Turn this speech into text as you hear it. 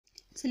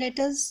So let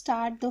us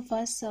start the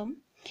first sum.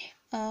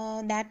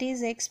 That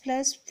is x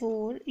plus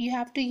 4. You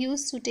have to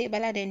use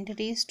suitable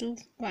identities to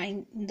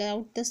find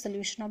out the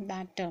solution of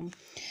that term.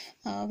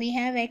 We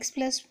have x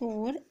plus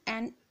 4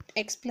 and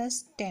x plus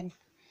 10.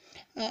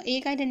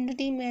 एक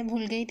identity मैं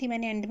भूल गई थी,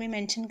 मैंने and में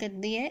mention कर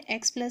दी है.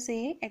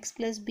 x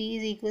plus B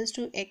is equals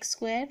to x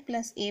square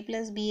plus A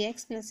plus B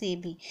x plus A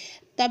B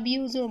तब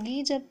यूज़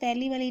होगी जब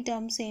पहली वाली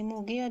टर्म सेम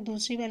होगी और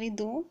दूसरी वाली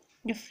दो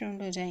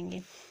डिफरेंट हो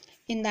जाएंगे.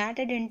 In that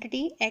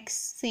identity x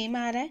same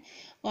आ रहा है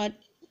और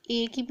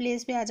a की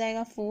प्लेस पे आ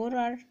जाएगा 4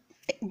 और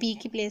b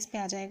की प्लेस पे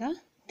आ जाएगा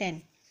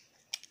 10.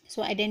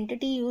 So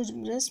identity you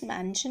just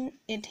mention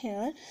it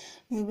here.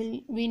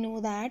 We know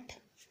that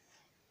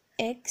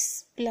x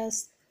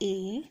plus a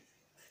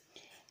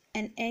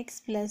and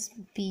x plus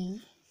b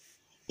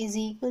is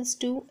equals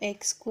to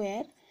x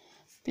square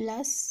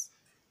plus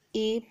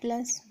a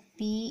plus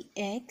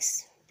bx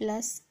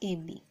plus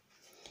ab.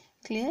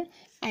 Clear.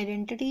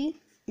 Identity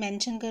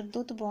mention कर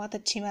दो तो बहुत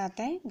अच्छी बात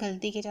है,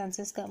 गलती के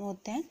chances कम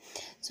होते हैं.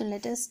 So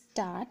let us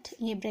start.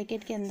 ये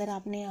ब्रैकेट के अंदर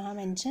आपने यहाँ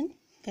मेंशन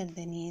कर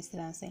देनी है इस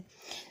तरह से.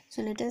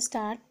 So let us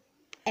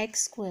start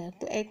x square.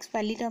 तो एक्स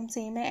पहली टर्म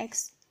सेम है,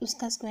 एक्स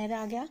उसका स्क्वायर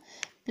आ गया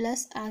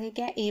प्लस आगे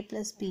क्या ए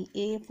प्लस बी.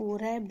 ए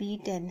 4 है, बी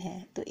 10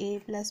 है, तो ए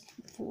प्लस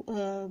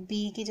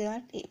बी की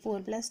जगह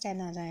 4 प्लस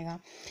 10 आ जाएगा.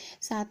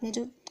 साथ में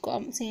जो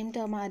सेम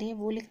टर्म आ रही है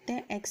वो लिखते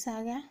हैं. एक्स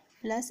आ गया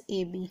plus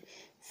A B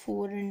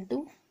 4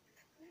 into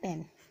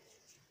 10.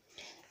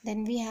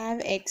 Then we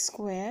have x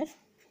square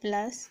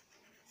plus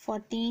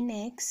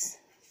 14x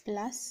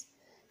plus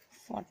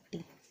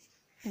 40.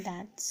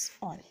 That's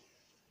all.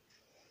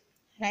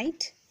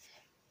 Right?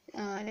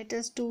 Let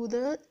us do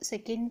the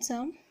second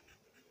sum.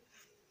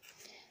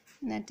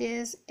 That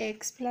is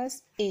x plus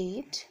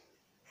 8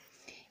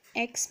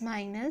 x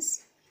minus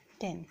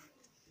 10.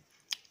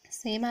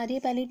 Same आ रही है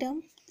पहली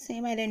term.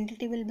 Same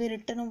identity will be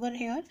written over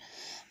here.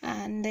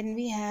 And then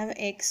we have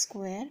x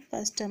square,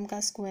 first term का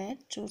square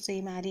जो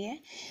same आ रही है.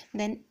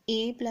 Then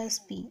a plus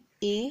B,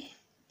 a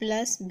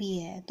plus B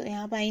है तो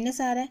यहाँ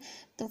माइनस आ रहा है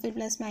तो फिर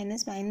प्लस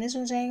माइनस माइनस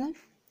हो जाएगा.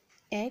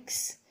 x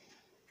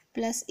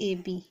plus A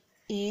B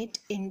 8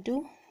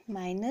 into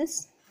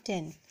minus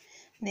 10.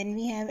 Then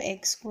we have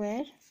x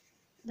square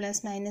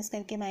plus minus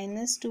करके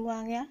माइनस 2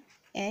 आ गया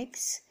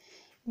x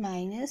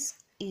minus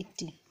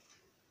 80.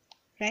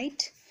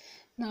 Right.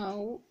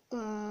 Now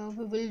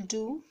we will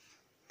do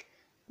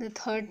the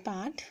third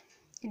part.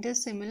 It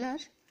is similar,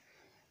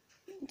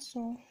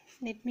 so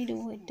let me do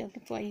it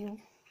for you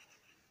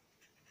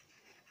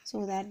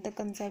so that the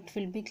concept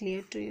will be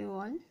clear to you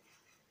all.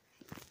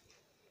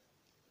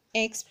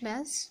 x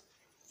plus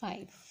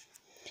 5.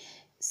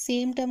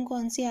 Same term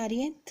कौन सी आ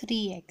रही है?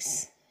 3x.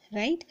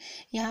 Right.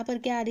 यहाँ पर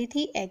क्या आ रही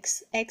थी?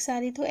 x आ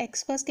रही, तो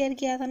x का स्क्वायर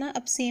किया था ना.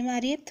 अब सेम आ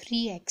रही है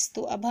 3x,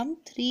 तो अब हम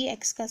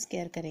 3x का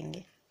स्क्वायर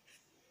करेंगे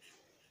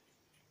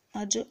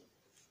और जो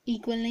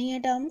इक्वल नहीं है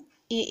टर्म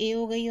ए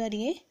हो गई और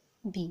ये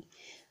b,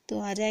 तो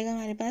आ जाएगा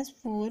हमारे पास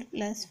 4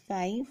 प्लस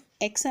 5.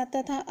 x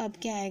आता था, अब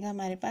क्या आएगा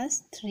हमारे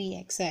पास?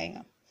 3x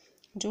आएगा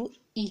जो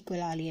इक्वल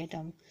आ रही है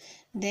term.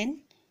 Then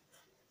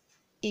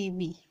A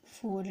B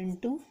 4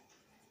 into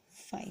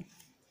 5.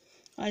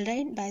 All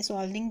right. By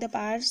solving the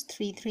parts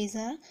 3 3s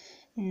are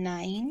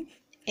 9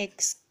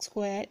 x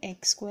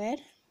square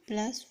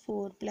plus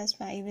 4 plus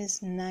 5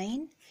 is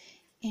 9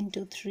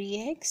 into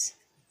 3x.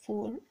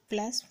 4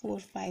 plus 4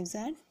 5s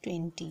are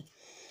 20.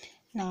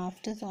 Now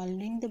after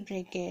solving the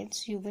brackets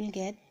you will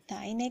get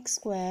 9x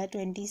square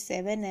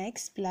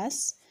 27x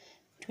plus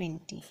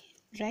 20.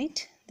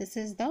 Right. This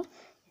is the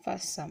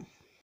first sum.